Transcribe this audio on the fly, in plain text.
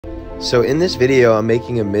So in this video, I'm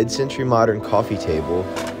making a mid-century modern coffee table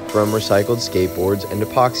from recycled skateboards and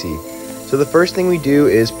epoxy. So the first thing we do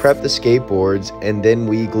is prep the skateboards and then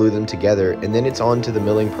we glue them together, and then it's on to the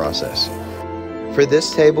milling process. For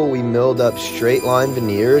this table, we milled up straight line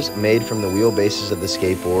veneers made from the wheelbases of the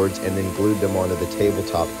skateboards and then glued them onto the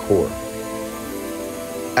tabletop core.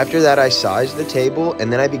 After that, I sized the table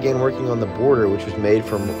and then I began working on the border, which was made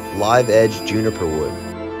from live edge juniper wood.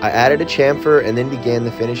 I added a chamfer and then began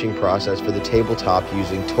the finishing process for the tabletop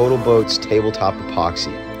using Total Boat's tabletop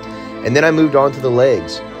epoxy. And then I moved on to the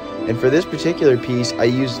legs. And for this particular piece, I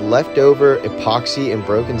used leftover epoxy and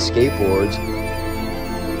broken skateboards,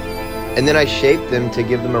 and then I shaped them to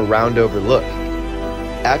give them a round over look.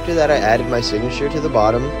 After that, I added my signature to the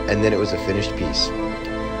bottom, and then it was a finished piece.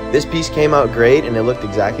 This piece came out great and it looked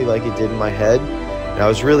exactly like it did in my head, and I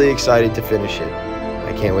was really excited to finish it.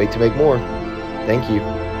 I can't wait to make more. Thank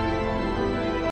you.